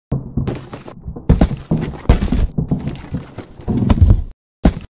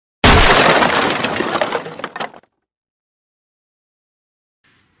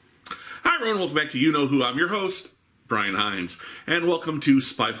everyone, welcome back to You Know Who. I'm your host, Brian Hines, and welcome to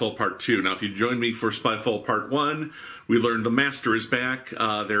Spyfall Part 2. Now, if you joined me for Spyfall Part 1, we learned the Master is back.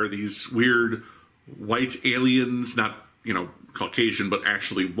 There are these weird white aliens, not, Caucasian, but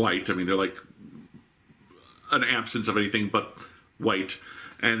actually white. I mean, they're like an absence of anything but white.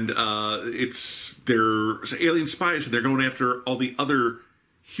 And they're alien spies, and they're going after all the other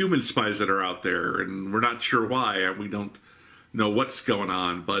human spies that are out there, and we're not sure why. We don't know what's going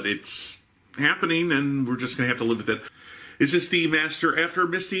on, but it's happening, and we're just going to have to live with it. Is this the Master after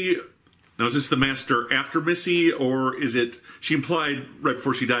Misty? Now, is this the Master after Missy, or is it... She implied right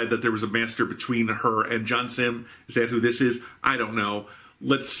before she died that there was a Master between her and John Sim. Is that who this is? I don't know.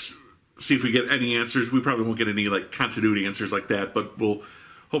 Let's see if we get any answers. We probably won't get any continuity answers like that, but we'll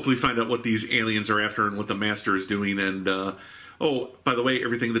hopefully find out what these aliens are after and what the Master is doing. And, oh, by the way,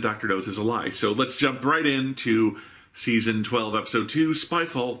 everything the Doctor knows is a lie. So let's jump right into Season 12, Episode 2,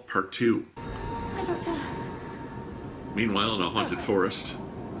 Spyfall, Part 2. Hi, Doctor. Meanwhile, in a haunted forest,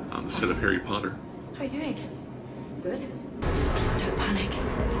 on the set of Harry Potter. How are you doing? Good? Don't panic.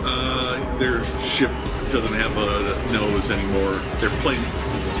 Their ship doesn't have a nose anymore. Their plane...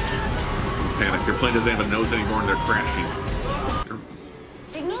 Panic. Their plane doesn't have a nose anymore, and they're crashing.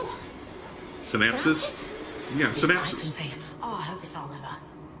 Signals? Synapses? Yeah, synapses. Oh, I hope it's not liver.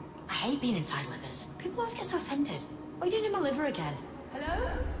 I hate being inside livers. People always get so offended. What are you doing in my liver again? Hello?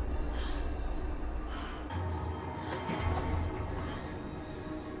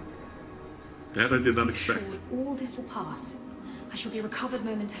 That I did not expect. Sure, all this will pass. I shall be recovered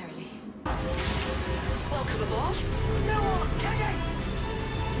momentarily. Welcome aboard. No more kicking!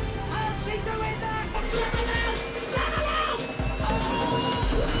 How's she doing that?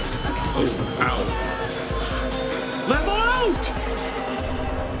 Oh, ow. Level out!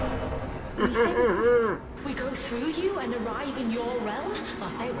 We go through you and arrive in your realm? Well, I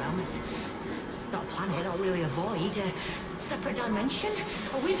say realm, it's not a planet, not really a void, a separate dimension.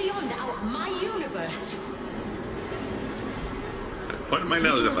 Are we beyond my universe? I might my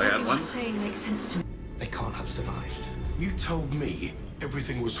nose if I had one. What you're saying makes sense to me. They can't have survived. You told me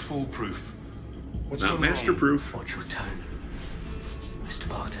everything was foolproof. What's Not going master-proof. Watch your tone, Mr.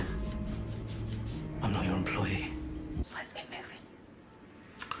 Barton. I'm not your employee. So let's get moving.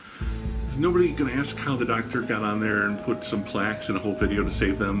 Is nobody going to ask how the Doctor got on there and put some plaques in a whole video to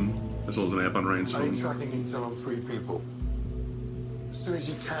save them, as well as an app on Ryan's I phone? need tracking intel on 3 people. As soon as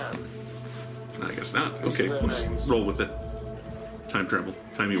you can. I guess not. Okay, we'll just roll with it. Time travel.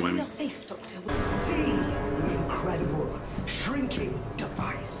 Timey-wimey. You're safe, Doctor. See the incredible shrinking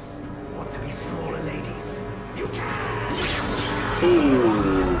device. Want to be smaller, ladies? You can! Oh,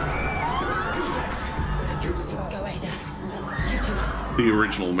 Who's next? Go, Ada. You two. the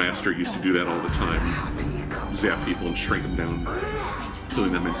original Master used to do that all the time. Zap people and shrink them down,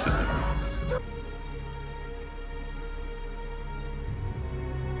 killing them inside.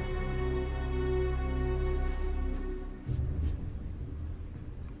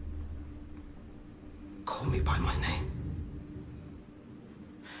 Call me by my name.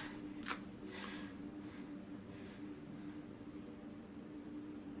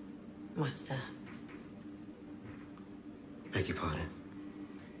 Master. Beg your pardon.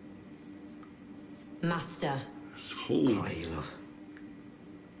 Master. This whole Why, you love?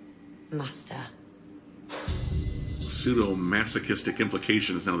 Master. pseudo-masochistic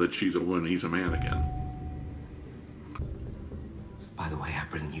implications now that she's a woman and he's a man again. By the way, I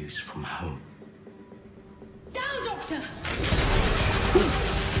bring news from home. Down, Doctor!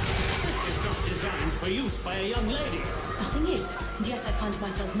 It's not designed for use by a young lady. Nothing is, and yet I find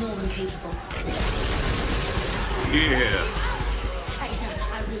myself more than capable. Yeah.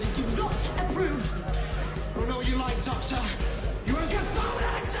 I really do not approve. Oh, no, you lied, Doctor. You will get found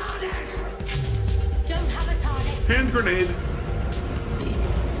at a TARDIS! Don't have a TARDIS. Hand grenade.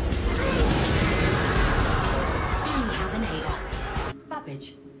 Do you have an Ada?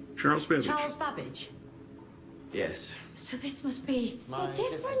 Babbage. Charles Babbage. Charles Babbage. Yes. So this must be your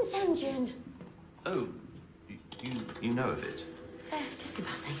difference engine. Oh, you know of it? Just in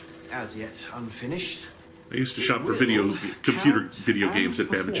passing. As yet unfinished. I used to shop for computer video games at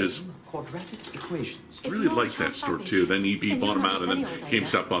Babbage's. Quadratic equations. I really liked that store too. Then EB bought them out, and then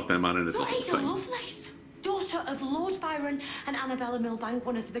GameStop bought them out, and it's a You're whole Ada thing. Lovelace, daughter of Lord Byron and Annabella Milbank,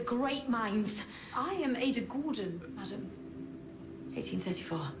 one of the great minds. I am Ada Gordon, madam.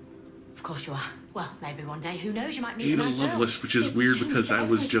 1834. Of course you are. Well, maybe one day. Who knows? You might meet Ada a nice girl. Lovelace, which is It's weird changed because I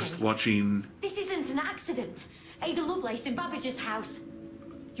was just everything. watching This isn't an accident. Ada Lovelace in Babbage's house.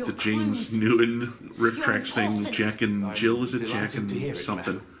 Your the James clues. Newton riff You're tracks thing. important. Jack and Jill, is it Jack delighted to hear and it,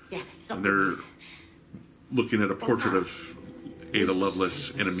 something? madam. Yes, it's not And they're good news. looking at a portrait of Ada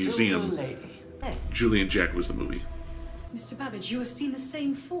Lovelace in a museum. Julie and Jack was the movie. Mr. Babbage, you have seen the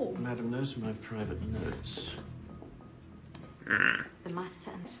same form. Madam knows my private notes. The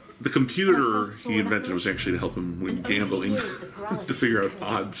master and The computer he invented was actually to help him with gambling, to figure out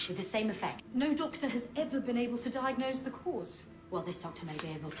odds. with the same effect. No doctor has ever been able to diagnose the cause. Well, this doctor may be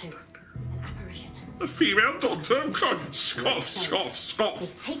able to. An apparition. A female doctor? Scoff, scoff, scoff.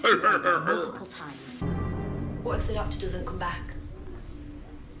 They've taken it multiple times. What if the doctor doesn't come back?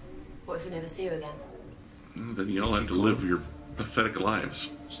 What if we never see her again? Then you all have to live your pathetic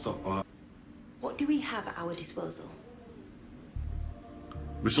lives. Stop by. What do we have at our disposal?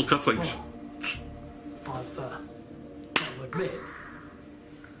 Missile cufflinks. I'll admit,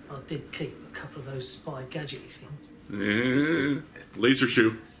 I did keep a couple of those spy gadgety things. Laser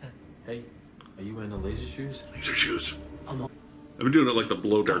shoe. Hey, are you wearing the laser shoes? Laser shoes. I'm not. I've been doing it like the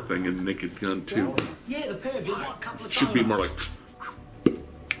blow dart thing in Naked Gun too. Yeah, the pair of you, a couple of Should be more like.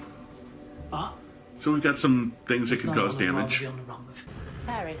 But So we've got some things that can no cause one I'd rather damage. be on the run with.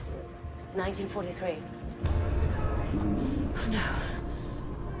 Paris, 1943. Oh no.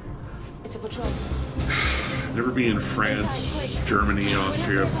 It's a patrol. Never be in France, Germany,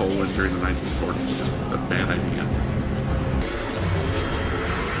 Austria, Poland during the 1940s. A bad idea.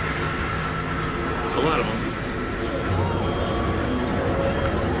 There's a lot of them.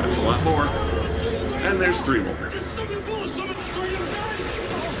 There's a lot more. And there's 3 more.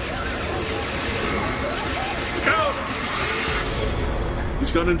 Go!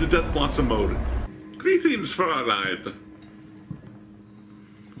 He's gone into Death Blossom mode. Greetings, Fräulein.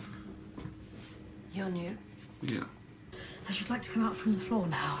 You're new. Yeah. I should like to come out from the floor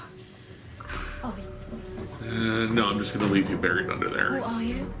now. Oh, No, I'm just gonna leave you buried under Who there. are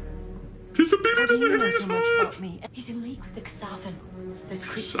you? Just a How bit do of you the know hideous so much heart. about me? he's in league with the Kasavan. Those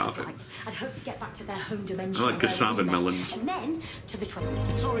creatures Kasavan. of light. I'd hoped to get back to their home dimension. I like where Kasavan we met, melons. And then to the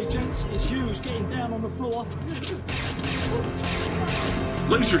 20. Sorry, gents, it's you who's getting down on the floor.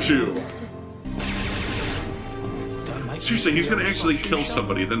 Laser shoe. Don't make Seriously, me he's gonna feel actually fucking kill shy.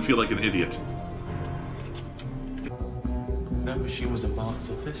 somebody, then feel like an idiot. That machine was in Bart's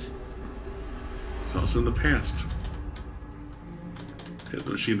office. It's also in the past. Okay,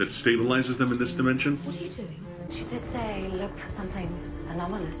 the machine that stabilizes them in this dimension. What are you doing? She did say look for something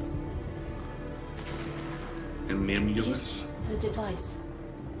anomalous. Anomalous. The device.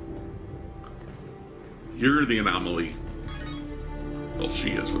 You're the anomaly. Well,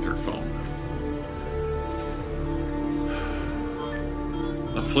 she is with her phone.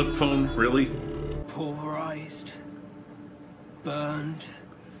 A flip phone, really? Pulverized. Burned.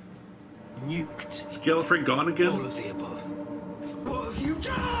 Nuked. Is Gallifrey gone All again? of the above. What have you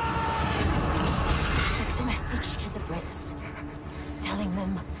done? It's a message to the Brits, telling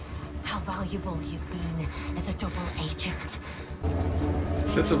them how valuable you've been as a double agent.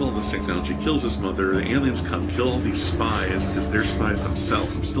 Sets up all this technology, kills his mother, the aliens come, kill all these spies because they're spies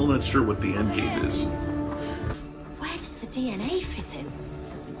themselves. I'm still not sure what the end game is. Where does the DNA fit in?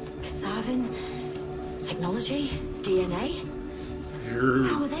 Kasavan, technology, DNA. They're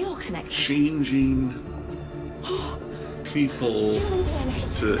How are they all connected? changing people Human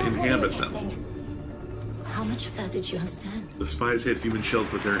DNA. to That's what inhabit they were them. testing. How much of that did you understand? The spies had human shells,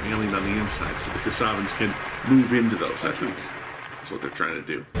 but they're alien on the inside, so the Kasavans can move into those. That's what they're trying to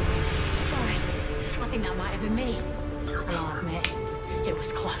do. Sorry, I think that might have been me. And I'll admit, it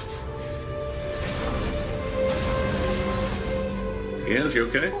was close. Yeah, is he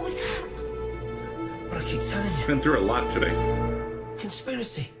okay? What was that? But I keep telling you. Been through a lot today.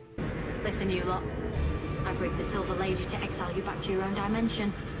 Conspiracy. Listen, you lot. I've rigged the Silver Lady to exile you back to your own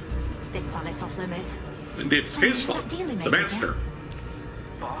dimension. This planet's off limits. And it's his fault. The master.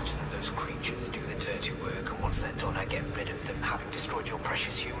 Barton and those creatures do the dirty work, and once they're done, I get rid of them, having destroyed your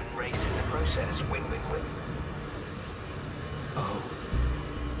precious human race in the process. Win-win-win. Oh.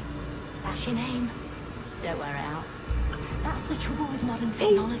 That's your name. Don't wear it out. That's the trouble with modern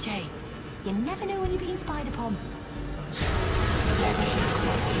technology. You never know when you're being spied upon.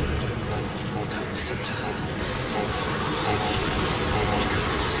 Don't listen to her.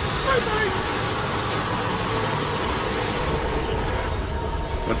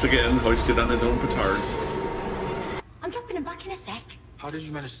 Once again, hoisted on his own petard. I'm dropping him back in a sec. How did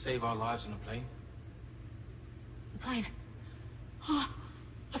you manage to save our lives on the plane? The plane. Oh,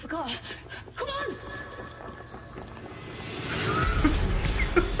 I forgot. Come on!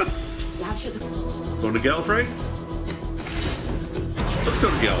 You have shut the... Going to Gallifrey? Let's go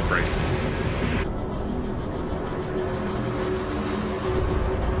to Gallifrey.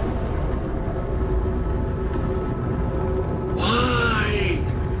 Why?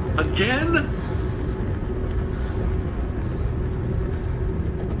 Again?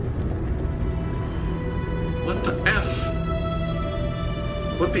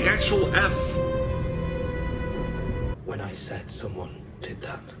 What the actual F? When I said someone did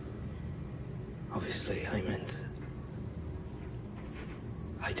that, obviously I meant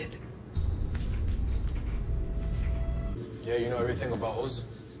I did. Yeah, you know everything about us.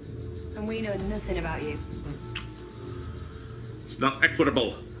 And we know nothing about you. It's not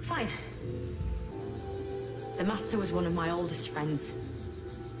equitable. Fine. The Master was one of my oldest friends.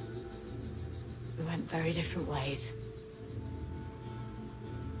 We went very different ways.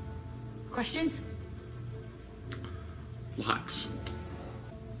 Questions? Lots.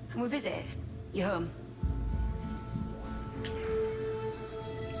 Can we visit? You home?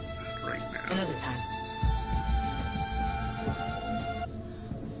 Right now. Another time.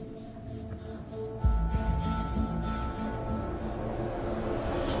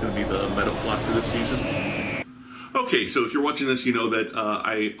 It's going to be the meta plot for this season. Okay, so if you're watching this, you know that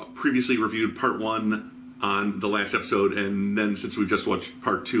I previously reviewed part 1 on the last episode, and then since we've just watched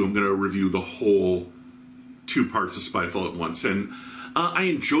part 2, I'm going to review the whole 2 parts of Spyfall at once. And I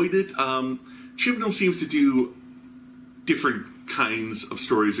enjoyed it. Chibnall seems to do different kinds of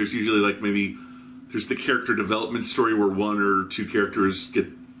stories. There's usually like maybe there's the character development story where 1 or 2 characters get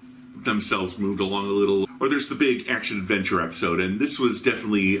themselves moved along a little, or there's the big action adventure episode, and this was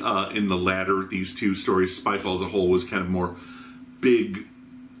definitely in the latter. These 2 stories, Spyfall as a whole, was kind of more big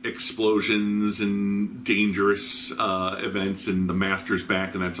explosions and dangerous events, and the Master's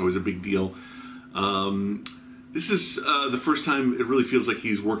back, and that's always a big deal. This is the first time it really feels like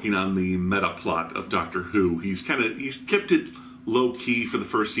he's working on the meta plot of Doctor Who. He's kept it low key for the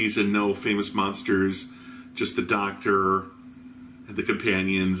first season, no famous monsters, just the Doctor and the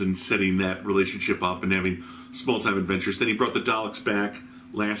companions, and setting that relationship up and having small time adventures. Then he brought the Daleks back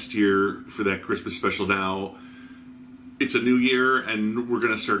last year for that Christmas special. Now it's a new year, and we're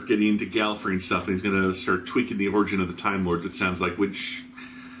going to start getting into Gallifrey and stuff, and he's going to start tweaking the origin of the Time Lords, it sounds like, which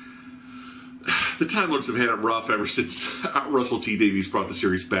the Time Lords have had it rough ever since Russell T Davies brought the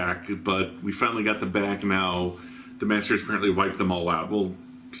series back, but we finally got them back. Now the Masters apparently wiped them all out. We'll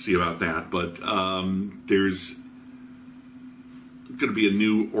see about that, but there's going to be a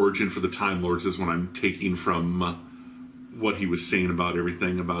new origin for the Time Lords, is what I'm taking from what he was saying about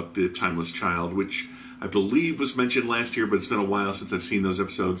everything about the Timeless Child, which I believe was mentioned last year, but it's been a while since I've seen those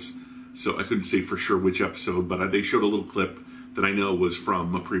episodes, so I couldn't say for sure which episode, but they showed a little clip that I know was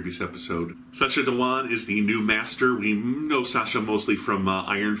from a previous episode. Sacha Dhawan is the new Master. We know Sacha mostly from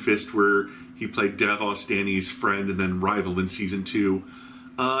Iron Fist, where he played Davos, Danny's friend, and then rival in season 2.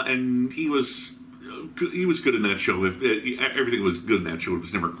 And he was good in that show. Everything was good in that show. It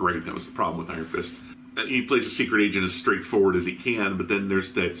was never great. That was the problem with Iron Fist. He plays a secret agent as straightforward as he can, but then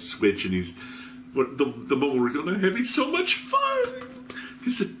there's that switch, and he's the moment where we're going to having so much fun,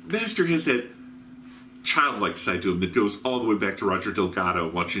 because the Master has that childlike side to him that goes all the way back to Roger Delgado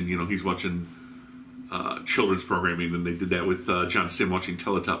watching. He's watching children's programming, and they did that with John Sim watching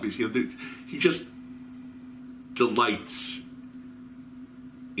Teletubbies. He just delights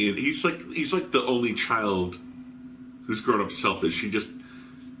in. He's like the only child who's grown up selfish. He just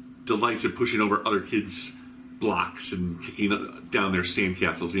delights in pushing over other kids' blocks and kicking down their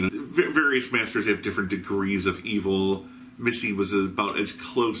sandcastles. Various Masters have different degrees of evil. Missy was about as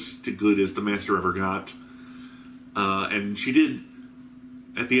close to good as the Master ever got. And she did,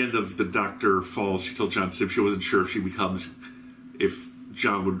 at the end of the Doctor Falls, she told John Sim she wasn't sure if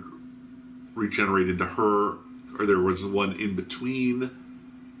John would regenerate into her, or there was one in between.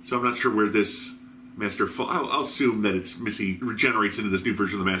 So I'm not sure where this Master falls. I'll assume that it's Missy regenerates into this new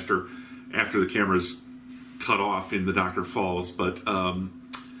version of the Master after the camera's cut off in the Doctor Falls, but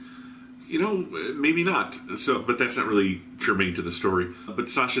maybe not. But that's not really germane to the story.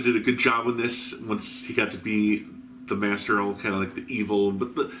 But Sacha did a good job with this once he got to be the Master, all kind of like the evil,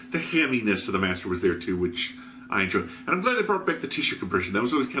 but the hamminess of the Master was there too, which I enjoyed. And I'm glad they brought back the tissue compression. That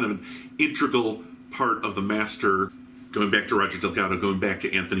was always kind of an integral part of the Master, going back to Roger Delgado, going back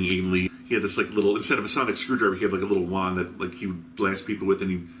to Anthony Ainley. He had this little, instead of a sonic screwdriver, he had a little wand that he would blast people with,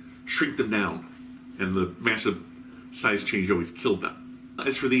 and he'd shrink them down. And the massive size change always killed them.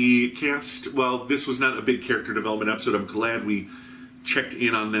 As for the cast, well, this was not a big character development episode. I'm glad we checked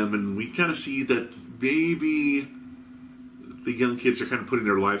in on them, and we kind of see that maybe the young kids are kind of putting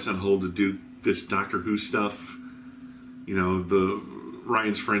their lives on hold to do this Doctor Who stuff. The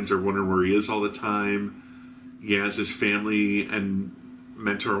Ryan's friends are wondering where he is all the time. Yaz's family and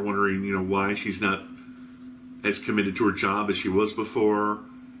mentor are wondering, why she's not as committed to her job as she was before.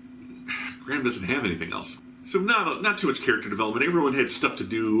 Graham doesn't have anything else. So not too much character development. Everyone had stuff to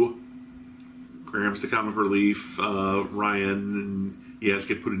do. Graham's the comic relief. Ryan and Yaz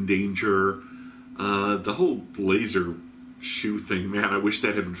get put in danger. The whole laser shoe thing, man, I wish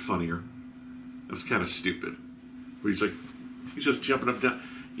that had been funnier. That was kind of stupid. Where he's like, he's just jumping up and down.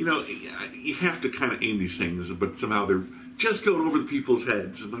 You know, you have to kind of aim these things, but somehow they're just going over the people's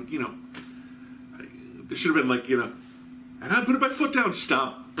heads. And, like, you know, there should have been, like, you know, and I'm putting my foot down,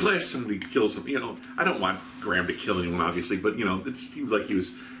 stop, blast, somebody kills him. You know, I don't want Graham to kill anyone, obviously, but, you know, it seems like he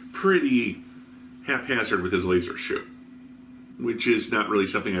was pretty haphazard with his laser shoot, which is not really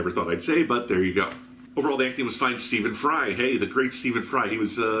something I ever thought I'd say, but there you go. Overall, the acting was fine. Stephen Fry, hey, the great Stephen Fry. He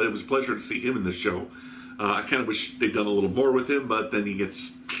was. It was a pleasure to see him in this show. I kind of wish they'd done a little more with him, but then he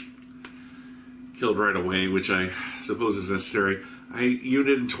gets killed right away, which I suppose is necessary.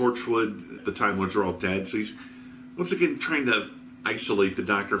 Unit and Torchwood, at the Time Lords are all dead, so he's once again trying to isolate the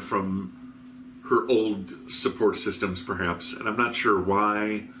Doctor from her old support systems, perhaps, and I'm not sure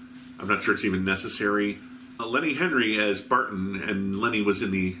why. I'm not sure it's even necessary. Lenny Henry as Barton, and Lenny was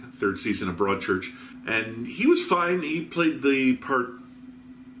in the 3rd season of Broadchurch, and he was fine. He played the part,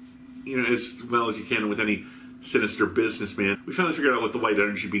 you know, as well as you can with any sinister businessman. We finally figured out what the White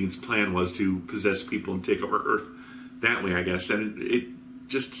Energy Being's plan was, to possess people and take over Earth that way, I guess, and it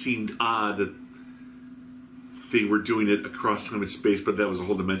just seemed odd that they were doing it across time and space, but that was a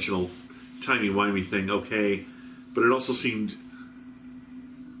whole dimensional timey-wimey thing, okay, but it also seemed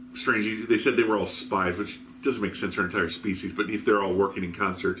strange. They said they were all spies, which doesn't make sense for an entire species, but if they're all working in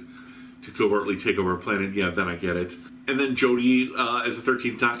concert to covertly take over a planet, yeah, then I get it. And then Jodie as the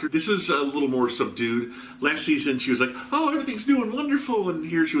 13th Doctor. This was a little more subdued. Last season she was like, oh, everything's new and wonderful, and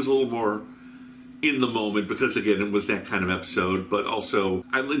here she was a little more in the moment, because again, it was that kind of episode. But also,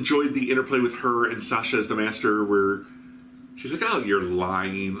 I enjoyed the interplay with her and Sasha as the Master, where she's like, oh, you're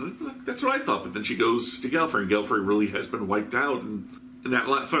lying. That's what I thought. But then she goes to Gallifrey, and Gallifrey really has been wiped out, and in that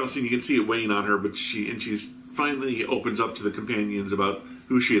final scene, you can see it weighing on her, but she's finally opens up to the companions about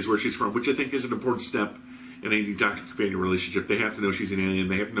who she is, where she's from, which I think is an important step in any Doctor-companion relationship. They have to know she's an alien.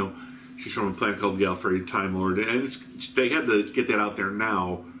 They have to know she's from a planet called Gallifrey, Time Lord, and they had to get that out there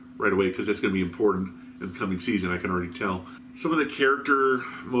now, right away, because that's going to be important in the coming season, I can already tell. Some of the character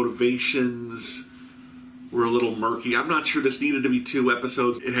motivations were a little murky. I'm not sure this needed to be 2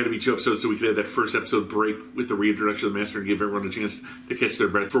 episodes. It had to be 2 episodes so we could have that first episode break with the reintroduction of the Master and give everyone a chance to catch their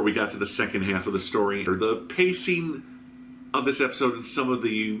breath before we got to the second half of the story. The pacing of this episode and some of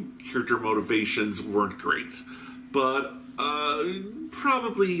the character motivations weren't great. But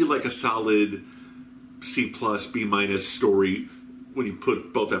probably like a solid C+, B- story when you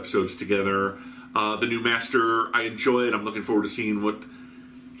put both episodes together. The new Master, I enjoyed. I'm looking forward to seeing what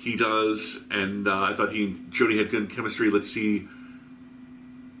he does, and I thought he and Jodie had good chemistry. Let's see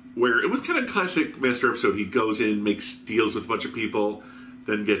where... It was kind of a classic Master episode. He goes in, makes deals with a bunch of people,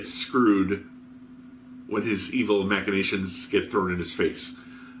 then gets screwed when his evil machinations get thrown in his face.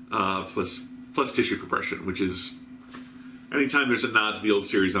 Plus tissue compression, which is... Anytime there's a nod to the old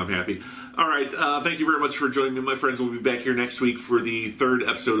series, I'm happy. All right, thank you very much for joining me, my friends. We'll be back here next week for the 3rd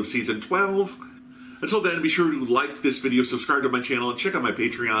episode of Season 12. Until then, be sure to like this video, subscribe to my channel, and check out my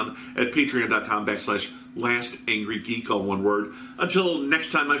Patreon at patreon.com/lastangrygeek, all one word. Until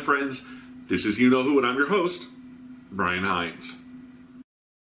next time, my friends, this is You Know Who, and I'm your host, Brian Hines.